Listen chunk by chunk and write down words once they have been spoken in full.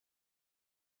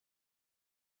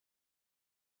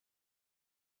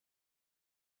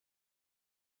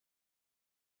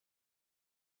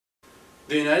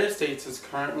The United States is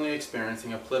currently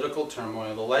experiencing a political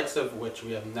turmoil the likes of which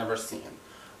we have never seen.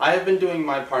 I have been doing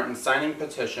my part in signing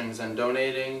petitions and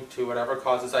donating to whatever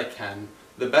causes I can.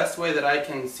 The best way that I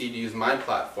can see to use my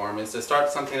platform is to start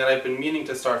something that I've been meaning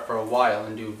to start for a while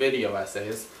and do video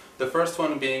essays. The first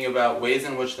one being about ways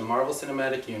in which the Marvel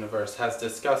Cinematic Universe has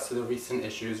discussed the recent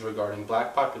issues regarding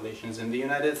black populations in the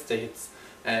United States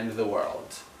and the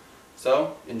world.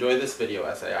 So, enjoy this video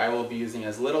essay. I will be using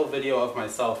as little video of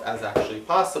myself as actually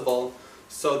possible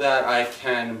so that I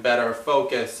can better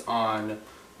focus on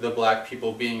the black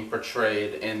people being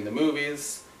portrayed in the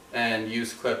movies and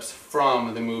use clips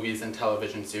from the movies and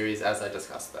television series as I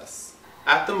discuss this.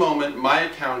 At the moment, my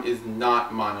account is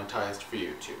not monetized for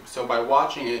YouTube, so by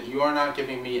watching it, you are not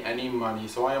giving me any money,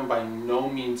 so I am by no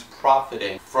means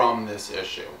profiting from this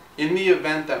issue. In the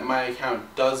event that my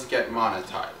account does get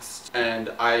monetized,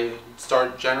 and I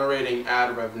start generating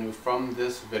ad revenue from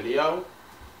this video,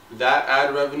 that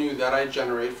ad revenue that I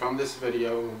generate from this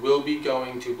video will be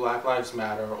going to Black Lives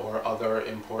Matter or other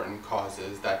important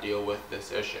causes that deal with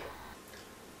this issue.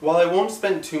 While I won't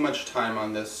spend too much time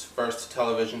on this first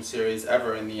television series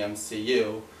ever in the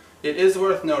MCU, it is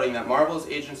worth noting that Marvel's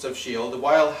Agents of S.H.I.E.L.D.,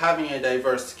 while having a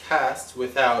diverse cast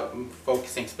without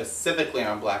focusing specifically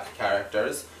on black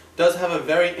characters, does have a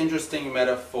very interesting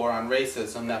metaphor on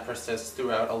racism that persists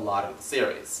throughout a lot of the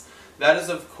series. That is,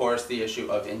 of course, the issue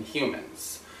of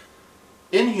Inhumans.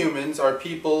 Inhumans are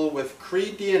people with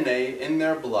Kree DNA in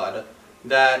their blood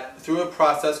that, through a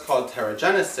process called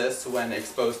pterogenesis, when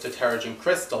exposed to Terrigen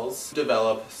crystals,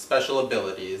 develop special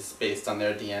abilities based on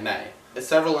their DNA.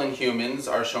 Several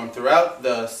Inhumans are shown throughout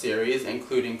the series,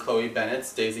 including Chloe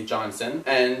Bennett's Daisy Johnson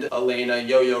and Elena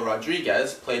Yo-Yo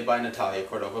Rodriguez, played by Natalia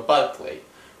Cordova-Buckley.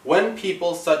 When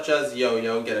people such as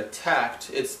Yo-Yo get attacked,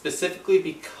 it's specifically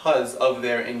because of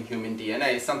their Inhuman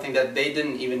DNA, something that they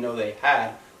didn't even know they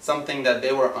had, something that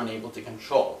they were unable to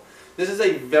control. This is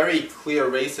a very clear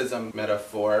racism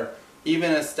metaphor,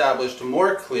 even established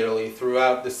more clearly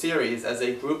throughout the series as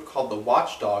a group called the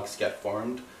Watchdogs get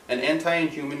formed, an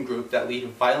anti-Inhuman group that lead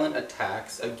violent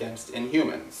attacks against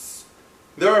Inhumans.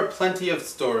 There are plenty of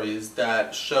stories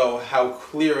that show how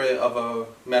clear of a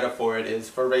metaphor it is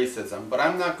for racism, but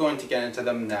I'm not going to get into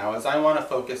them now as I want to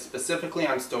focus specifically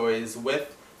on stories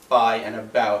with, by, and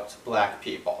about black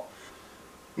people.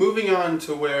 Moving on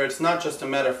to where it's not just a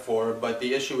metaphor, but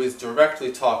the issue is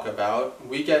directly talked about,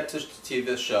 we get to see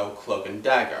the show Cloak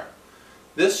Dagger.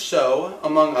 This show,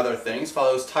 among other things,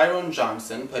 follows Tyrone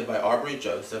Johnson, played by Aubrey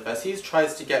Joseph, as he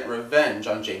tries to get revenge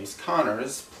on James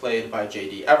Connors, played by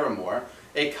J.D. Evermore,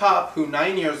 a cop who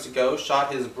 9 years ago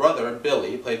shot his brother,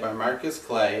 Billy, played by Marcus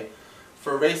Clay,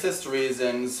 for racist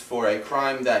reasons for a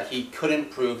crime that he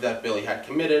couldn't prove that Billy had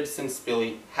committed since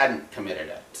Billy hadn't committed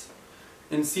it.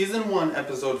 In Season 1,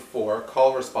 Episode 4,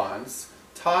 Call Response,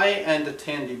 Ty and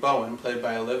Tandy Bowen, played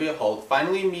by Olivia Holt,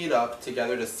 finally meet up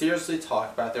together to seriously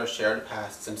talk about their shared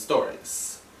pasts and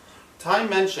stories. Ty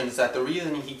mentions that the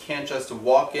reason he can't just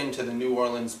walk into the New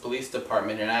Orleans Police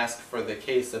Department and ask for the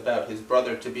case about his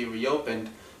brother to be reopened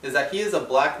is that he is a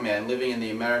black man living in the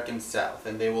American South,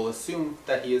 and they will assume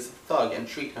that he is a thug and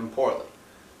treat him poorly.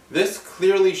 This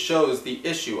clearly shows the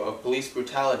issue of police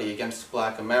brutality against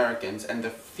black Americans and the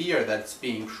fear that's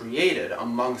being created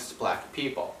amongst black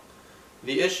people.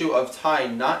 The issue of Ty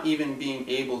not even being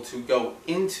able to go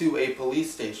into a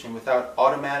police station without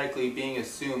automatically being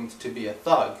assumed to be a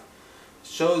thug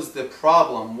shows the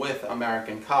problem with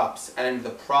American cops and the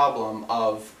problem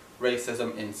of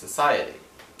racism in society.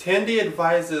 Tandy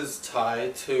advises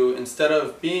Ty to, instead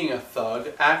of being a thug,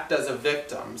 act as a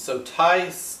victim, so Ty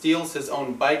steals his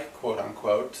own bike,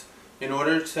 quote-unquote, in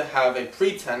order to have a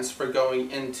pretense for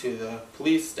going into the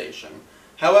police station.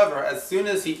 However, as soon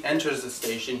as he enters the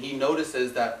station, he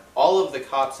notices that all of the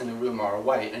cops in the room are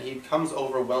white, and he becomes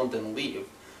overwhelmed and leaves,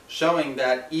 showing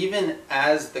that even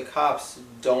as the cops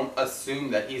don't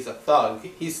assume that he's a thug,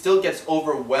 he still gets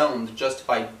overwhelmed just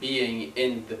by being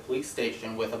in the police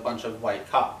station with a bunch of white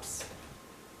cops.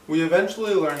 We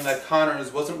eventually learn that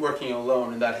Connors wasn't working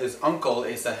alone and that his uncle,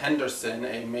 Asa Henderson,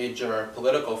 a major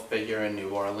political figure in New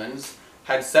Orleans,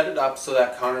 had set it up so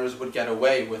that Connors would get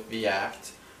away with the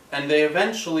act, and they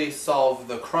eventually solve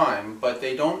the crime, but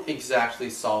they don't exactly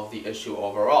solve the issue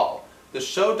overall. The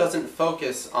show doesn't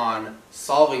focus on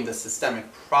solving the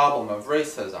systemic problem of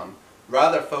racism,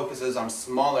 rather focuses on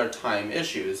smaller time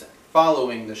issues,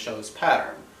 following the show's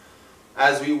pattern.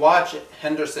 As we watch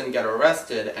Henderson get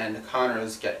arrested and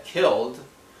Connors get killed,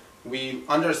 we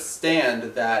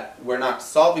understand that we're not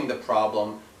solving the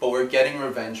problem, but we're getting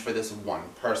revenge for this one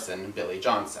person, Billy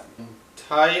Johnson.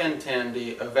 Ty and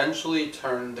Tandy eventually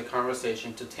turn the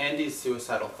conversation to Tandy's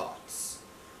suicidal thoughts.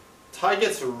 Ty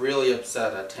gets really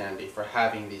upset at Tandy for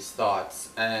having these thoughts,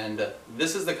 and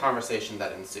this is the conversation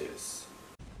that ensues.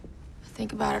 I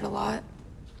think about it a lot.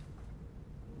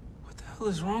 What the hell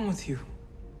is wrong with you?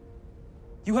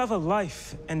 You have a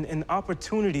life and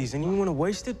opportunities, and you want to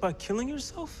waste it by killing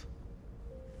yourself?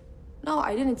 No,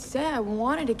 I didn't say I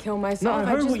wanted to kill myself. No,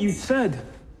 I heard what you said.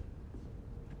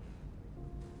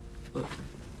 Look,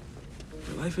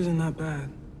 your life isn't that bad,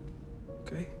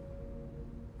 okay?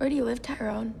 Where do you live,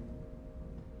 Tyrone?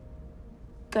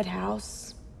 Good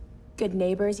house, good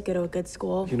neighbors, you go to a good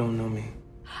school. You don't know me.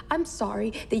 I'm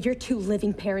sorry that your two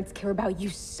living parents care about you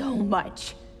so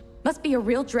much. Must be a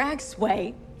real drag,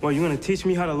 Sway. Well, you gonna teach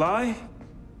me how to lie?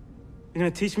 You're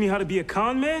gonna teach me how to be a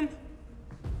con man?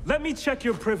 Let me check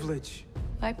your privilege.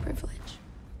 My privilege?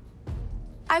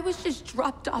 I was just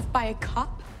dropped off by a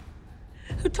cop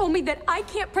who told me that I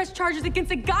can't press charges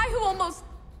against a guy who almost...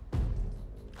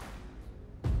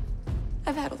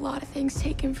 I've had a lot of things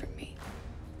taken from me.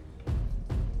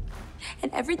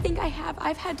 And everything I have,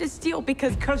 I've had to steal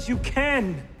because... Because you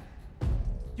can.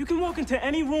 You can walk into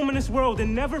any room in this world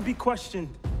and never be questioned.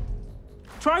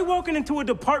 Try walking into a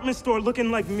department store looking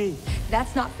like me.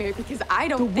 That's not fair because I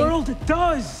don't think... The world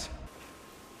does!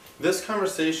 This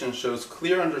conversation shows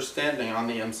clear understanding on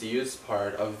the MCU's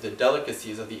part of the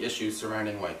delicacies of the issues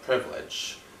surrounding white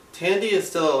privilege. Tandy is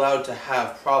still allowed to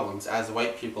have problems as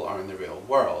white people are in the real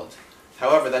world.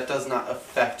 However, that does not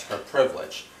affect her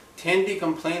privilege. Tandy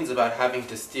complains about having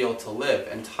to steal to live,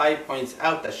 and Ty points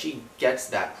out that she gets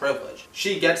that privilege.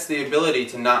 She gets the ability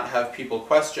to not have people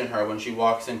question her when she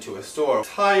walks into a store.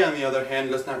 Ty, on the other hand,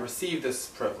 does not receive this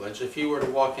privilege. If he were to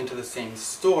walk into the same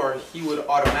store, he would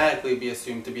automatically be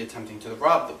assumed to be attempting to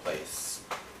rob the place.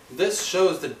 This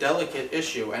shows the delicate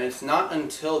issue, and it's not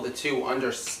until the two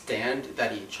understand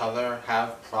that each other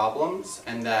have problems,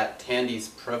 and that Tandy's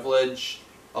privilege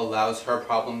allows her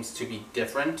problems to be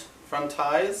different from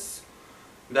Ty's,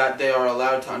 that they are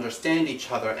allowed to understand each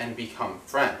other and become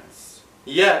friends.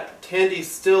 Yet, Tandy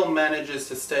still manages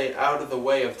to stay out of the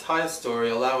way of Ty's story,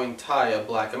 allowing Ty, a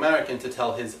black American, to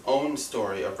tell his own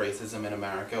story of racism in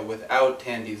America without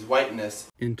Tandy's whiteness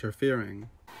interfering.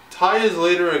 Ty is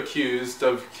later accused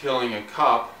of killing a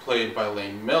cop, played by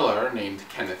Lane Miller, named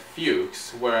Kenneth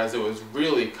Fuchs, whereas it was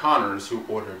really Connors who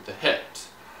ordered the hit.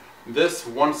 This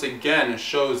once again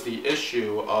shows the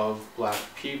issue of black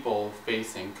people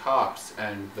facing cops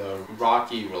and the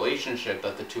rocky relationship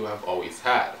that the two have always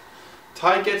had.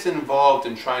 Ty gets involved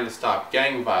in trying to stop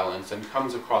gang violence and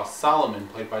comes across Solomon,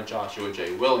 played by Joshua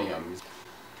J. Williams.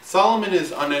 Solomon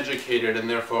is uneducated and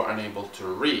therefore unable to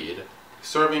read,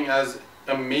 serving as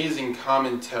amazing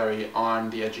commentary on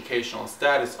the educational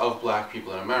status of black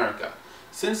people in America.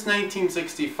 Since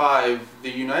 1965,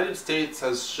 the United States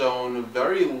has shown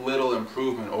very little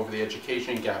improvement over the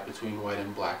education gap between white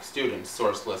and black students,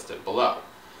 source listed below.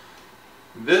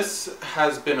 This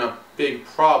has been a big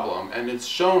problem, and it's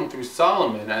shown through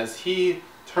Solomon as he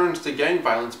turns to gang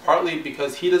violence partly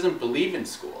because he doesn't believe in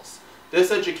schools.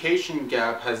 This education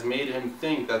gap has made him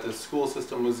think that the school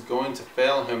system was going to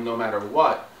fail him no matter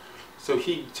what, so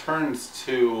he turns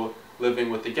to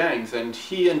living with the gangs, and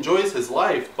he enjoys his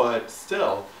life, but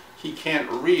still, he can't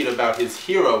read about his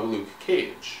hero, Luke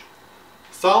Cage.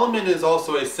 Solomon is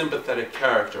also a sympathetic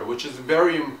character, which is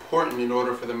very important in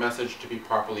order for the message to be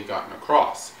properly gotten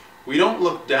across. We don't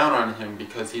look down on him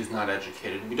because he's not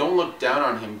educated. We don't look down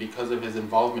on him because of his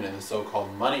involvement in the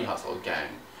so-called money hustle gang.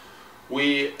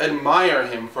 We admire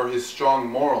him for his strong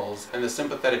morals and the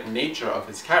sympathetic nature of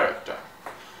his character.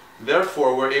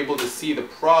 Therefore, we're able to see the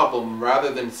problem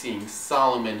rather than seeing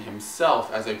Solomon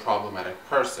himself as a problematic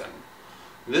person.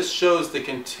 This shows the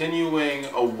continuing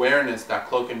awareness that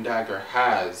Cloak and Dagger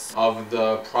has of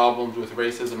the problems with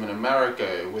racism in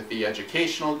America, with the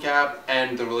educational gap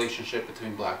and the relationship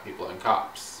between black people and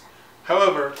cops.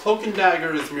 However, Cloak and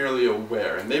Dagger is merely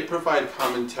aware, and they provide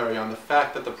commentary on the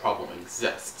fact that the problem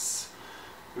exists.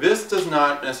 This does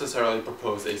not necessarily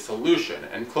propose a solution,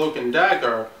 and Cloak and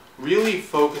Dagger really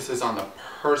focuses on the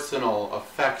personal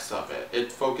effects of it.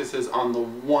 It focuses on the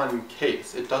one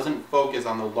case. It doesn't focus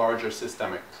on the larger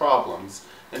systemic problems,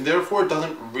 and therefore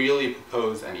doesn't really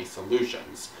propose any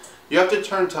solutions. You have to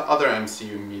turn to other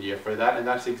MCU media for that, and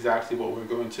that's exactly what we're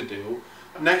going to do.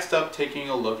 Next up, taking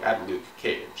a look at Luke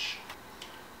Cage.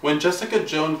 When Jessica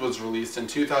Jones was released in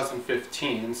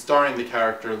 2015, starring the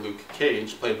character Luke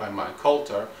Cage, played by Mike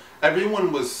Coulter,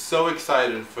 everyone was so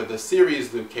excited for the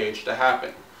series Luke Cage to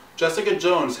happen. Jessica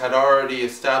Jones had already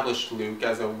established Luke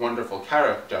as a wonderful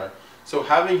character, so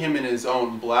having him in his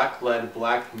own black-led,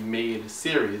 black-made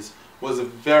series was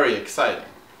very exciting.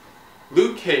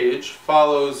 Luke Cage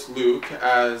follows Luke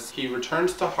as he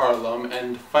returns to Harlem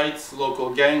and fights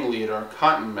local gang leader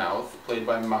Cottonmouth, played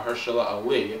by Mahershala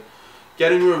Ali,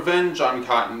 getting revenge on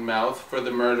Cottonmouth for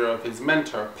the murder of his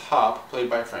mentor, Pop, played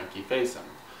by Frankie Faison.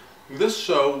 This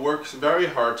show works very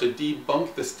hard to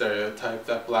debunk the stereotype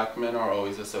that black men are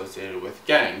always associated with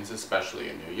gangs, especially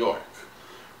in New York.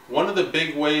 One of the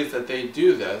big ways that they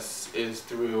do this is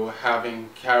through having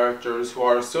characters who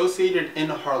are associated in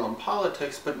Harlem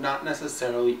politics but not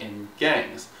necessarily in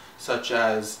gangs, such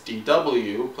as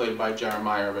DW, played by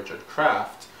Jeremiah Richard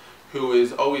Kraft, who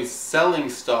is always selling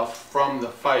stuff from the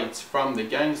fights, from the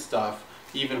gang stuff,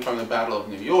 even from the Battle of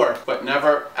New York, but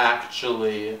never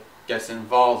actually gets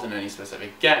involved in any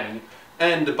specific gang.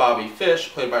 And Bobby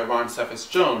Fish, played by Ron Cephas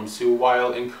Jones, who,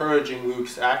 while encouraging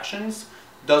Luke's actions,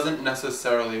 doesn't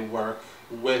necessarily work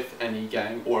with any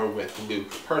gang or with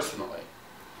Luke personally.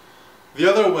 The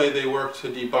other way they work to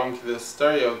debunk this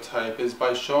stereotype is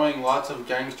by showing lots of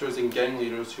gangsters and gang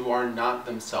leaders who are not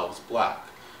themselves black.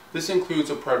 This includes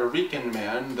a Puerto Rican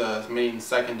man, the main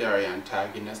secondary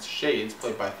antagonist, Shades,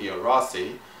 played by Theo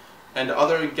Rossi, and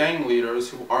other gang leaders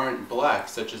who aren't black,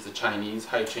 such as the Chinese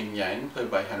Hai Ching Yang,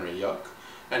 played by Henry Yuk,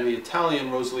 and the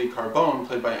Italian Rosalie Carbone,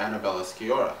 played by Annabella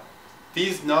Sciorra.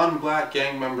 These non-black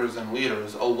gang members and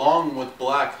leaders, along with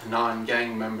black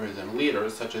non-gang members and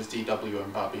leaders, such as DW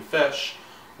and Bobby Fish,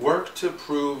 work to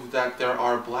prove that there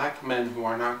are black men who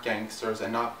are not gangsters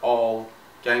and not all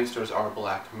gangsters are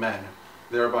black men,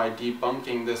 thereby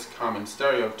debunking this common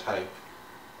stereotype.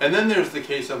 And then there's the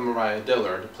case of Mariah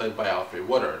Dillard, played by Alfre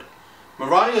Woodard.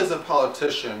 Mariah is a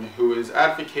politician who is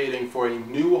advocating for a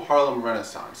new Harlem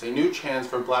Renaissance, a new chance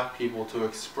for black people to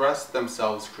express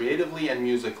themselves creatively and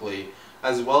musically,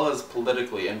 as well as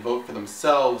politically, and vote for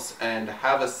themselves and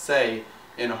have a say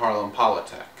in Harlem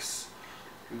politics.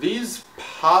 These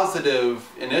positive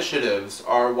initiatives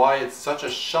are why it's such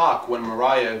a shock when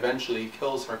Mariah eventually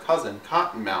kills her cousin,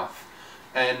 Cottonmouth,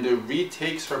 and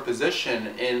retakes her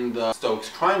position in the Stokes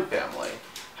crime family.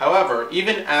 However,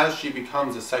 even as she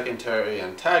becomes a secondary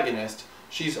antagonist,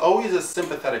 she's always a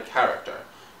sympathetic character.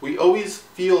 We always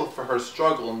feel for her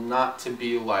struggle not to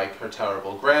be like her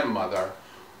terrible grandmother,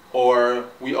 or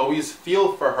we always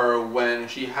feel for her when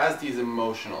she has these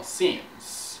emotional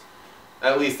scenes.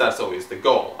 At least that's always the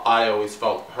goal. I always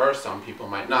felt for her, some people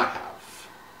might not have.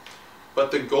 But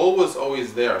the goal was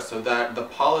always there, so that the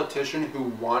politician who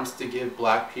wants to give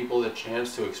black people the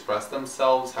chance to express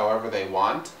themselves however they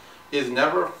want is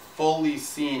never fully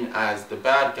seen as the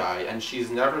bad guy, and she's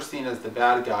never seen as the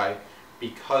bad guy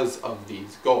because of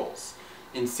these goals.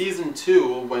 In Season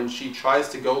 2, when she tries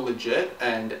to go legit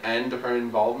and end her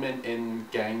involvement in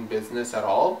gang business at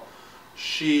all,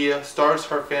 she starts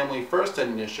her Family First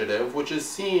initiative, which is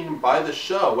seen by the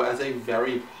show as a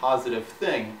very positive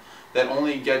thing that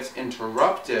only gets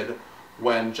interrupted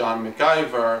when John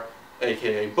McIver,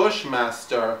 aka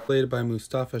Bushmaster, played by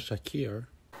Mustafa Shakir,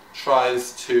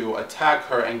 tries to attack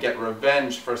her and get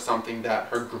revenge for something that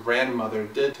her grandmother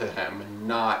did to him, and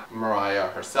not Mariah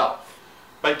herself.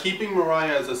 By keeping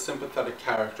Mariah as a sympathetic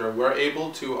character, we're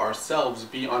able to ourselves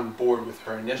be on board with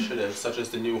her initiatives, such as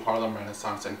the new Harlem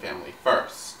Renaissance and Family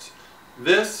First.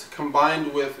 This,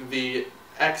 combined with the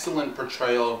excellent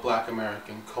portrayal of Black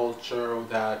American culture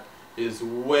that is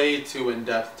way too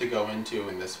in-depth to go into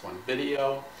in this one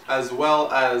video, as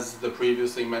well as the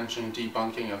previously mentioned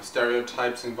debunking of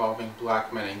stereotypes involving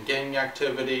black men in gang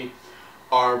activity,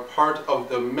 are part of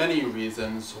the many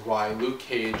reasons why Luke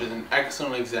Cage is an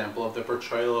excellent example of the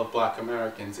portrayal of black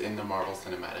Americans in the Marvel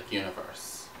Cinematic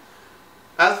Universe.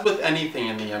 As with anything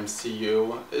in the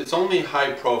MCU, it's only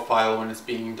high profile when it's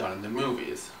being done in the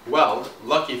movies. Well,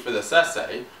 lucky for this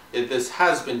essay, this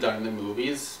has been done in the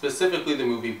movies, specifically the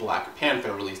movie Black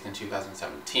Panther, released in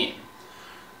 2017.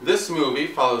 This movie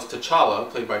follows T'Challa,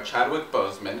 played by Chadwick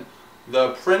Boseman, the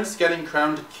prince getting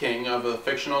crowned king of a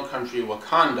fictional country,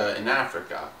 Wakanda, in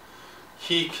Africa.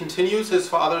 He continues his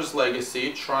father's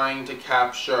legacy, trying to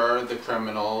capture the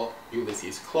criminal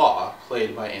Ulysses Klaue,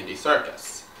 played by Andy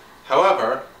Serkis.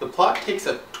 However, the plot takes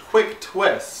a quick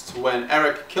twist when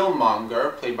Eric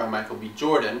Killmonger, played by Michael B.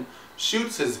 Jordan,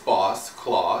 shoots his boss,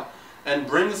 Klaue, and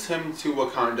brings him to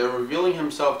Wakanda, revealing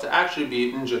himself to actually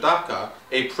be N'Jadaka,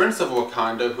 a prince of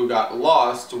Wakanda who got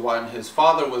lost when his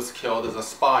father was killed as a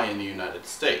spy in the United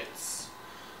States.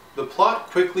 The plot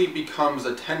quickly becomes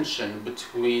a tension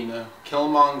between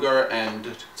Killmonger and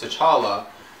T'Challa,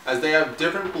 as they have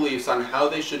different beliefs on how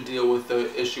they should deal with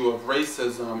the issue of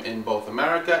racism in both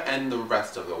America and the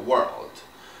rest of the world.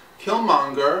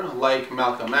 Killmonger, like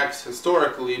Malcolm X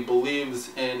historically,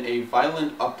 believes in a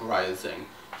violent uprising.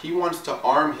 He wants to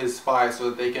arm his spies so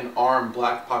that they can arm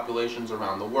black populations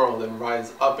around the world and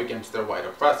rise up against their white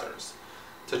oppressors.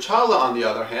 T'Challa, on the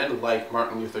other hand, like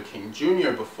Martin Luther King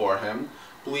Jr. before him,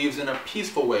 believes in a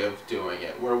peaceful way of doing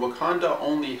it, where Wakanda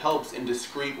only helps in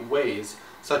discreet ways,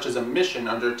 such as a mission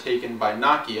undertaken by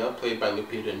Nakia, played by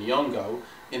Lupita Nyong'o,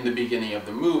 in the beginning of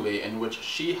the movie, in which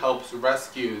she helps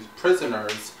rescue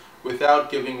prisoners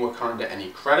without giving Wakanda any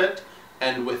credit,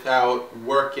 and without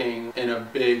working in a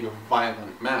big,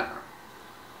 violent manner.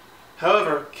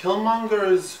 However,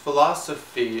 Killmonger's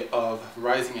philosophy of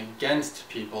rising against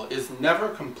people is never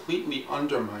completely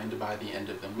undermined by the end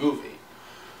of the movie.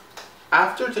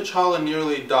 After T'Challa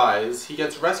nearly dies, he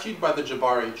gets rescued by the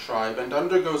Jabari tribe and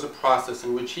undergoes a process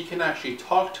in which he can actually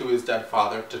talk to his dead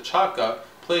father, T'Chaka,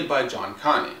 played by John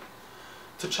Kani.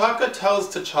 T'Chaka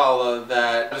tells T'Challa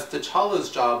that it's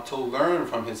T'Challa's job to learn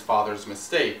from his father's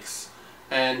mistakes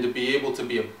and be able to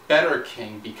be a better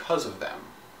king because of them.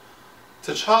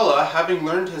 T'Challa, having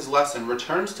learned his lesson,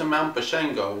 returns to Mount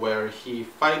Bashengo, where he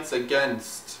fights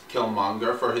against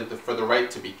Killmonger for the right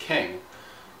to be king.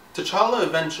 T'Challa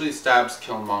eventually stabs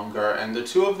Killmonger, and the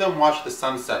two of them watch the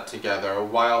sunset together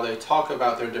while they talk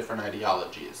about their different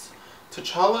ideologies.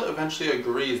 T'Challa eventually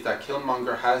agrees that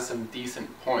Killmonger has some decent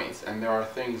points, and there are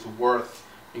things worth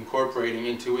incorporating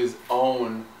into his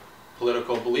own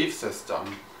political belief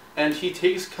system. And he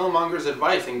takes Killmonger's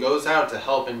advice and goes out to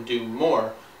help and do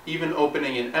more, even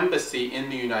opening an embassy in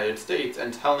the United States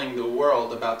and telling the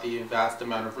world about the vast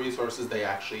amount of resources they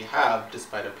actually have,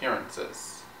 despite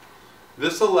appearances.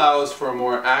 This allows for a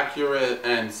more accurate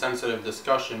and sensitive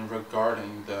discussion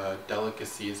regarding the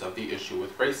delicacies of the issue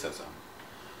with racism.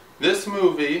 This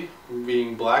movie,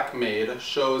 being black made,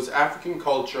 shows African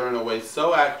culture in a way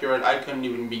so accurate I couldn't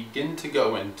even begin to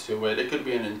go into it. It could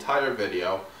be an entire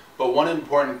video. But one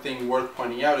important thing worth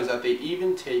pointing out is that they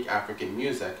even take African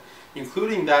music,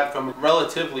 including that from a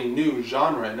relatively new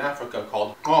genre in Africa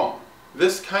called Gqom.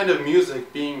 This kind of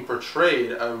music being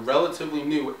portrayed, a relatively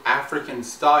new African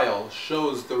style,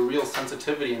 shows the real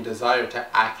sensitivity and desire to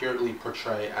accurately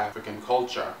portray African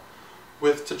culture.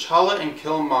 With T'Challa and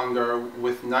Killmonger,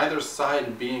 with neither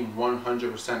side being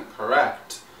 100%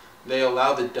 correct, they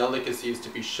allow the delicacies to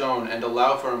be shown and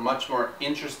allow for a much more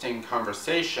interesting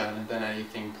conversation than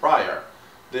anything prior.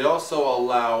 They also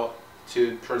allow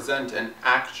to present an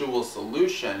actual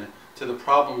solution to the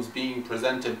problems being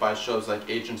presented by shows like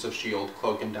Agents of S.H.I.E.L.D.,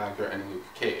 Cloak and Dagger, and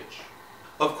Luke Cage.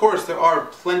 Of course, there are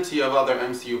plenty of other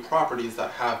MCU properties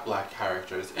that have black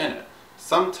characters in it.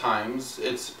 Sometimes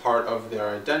it's part of their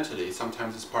identity,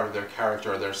 sometimes it's part of their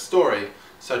character or their story,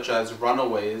 such as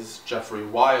Runaways, Jeffrey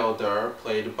Wilder,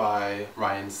 played by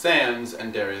Ryan Sands,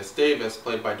 and Darius Davis,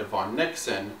 played by Devon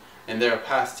Nixon, and they are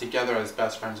passed together as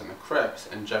best friends in the crypts,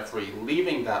 and Jeffrey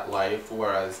leaving that life,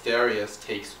 whereas Darius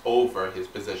takes over his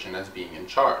position as being in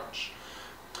charge.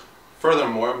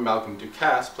 Furthermore, Malcolm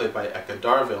Ducasse, played by Eka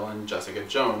Darville and Jessica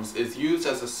Jones, is used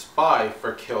as a spy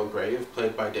for Kilgrave,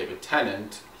 played by David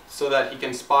Tennant, so that he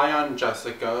can spy on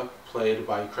Jessica, played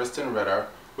by Kristen Ritter,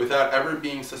 without ever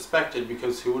being suspected,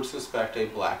 because who would suspect a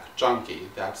black junkie?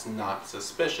 That's not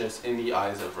suspicious in the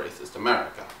eyes of racist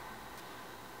America.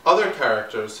 Other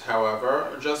characters,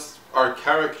 however, are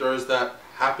characters that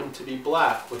happen to be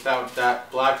black without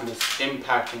that blackness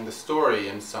impacting the story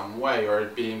in some way or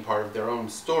it being part of their own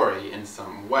story in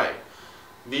some way.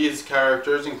 These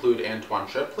characters include Antoine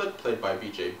Triplett, played by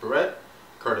B.J. Britt,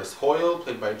 Curtis Hoyle,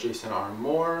 played by Jason R.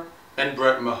 Moore, and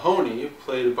Brett Mahoney,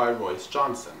 played by Royce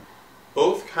Johnson.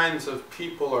 Both kinds of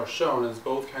people are shown as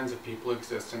both kinds of people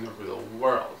exist in the real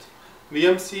world. The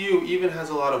MCU even has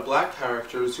a lot of black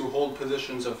characters who hold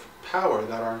positions of power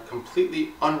that are completely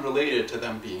unrelated to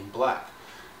them being black.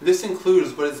 This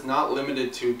includes, but is not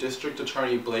limited to, District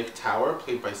Attorney Blake Tower,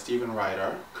 played by Stephen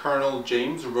Ryder, Colonel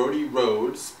James Rhodey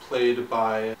Rhodes, played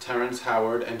by Terrence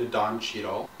Howard and Don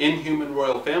Cheadle, Inhuman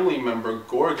Royal Family member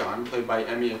Gorgon, played by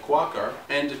Emi Akwaker,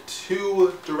 and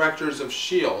two directors of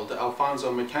S.H.I.E.L.D.,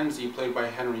 Alfonso McKenzie, played by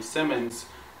Henry Simmons,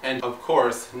 and of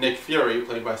course, Nick Fury,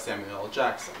 played by Samuel L.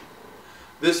 Jackson.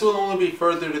 This will only be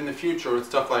furthered in the future with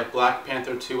stuff like Black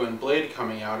Panther 2 and Blade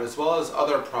coming out, as well as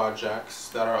other projects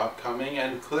that are upcoming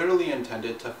and clearly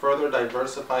intended to further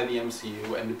diversify the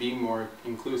MCU and be more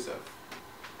inclusive.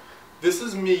 This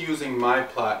is me using my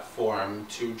platform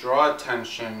to draw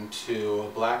attention to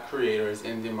black creators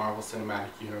in the Marvel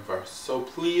Cinematic Universe. So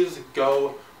please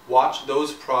go watch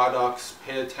those products,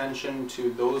 pay attention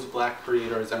to those black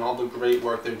creators and all the great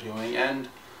work they're doing, and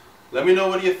let me know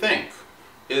what you think.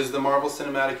 Is the Marvel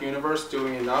Cinematic Universe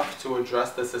doing enough to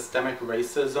address the systemic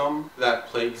racism that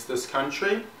plagues this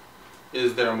country?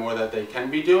 Is there more that they can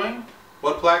be doing?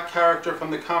 What Black character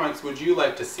from the comics would you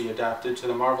like to see adapted to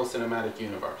the Marvel Cinematic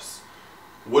Universe?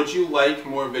 Would you like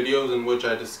more videos in which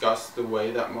I discuss the way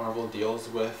that Marvel deals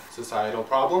with societal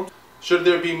problems? Should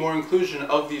there be more inclusion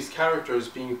of these characters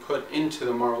being put into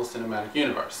the Marvel Cinematic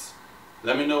Universe?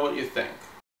 Let me know what you think.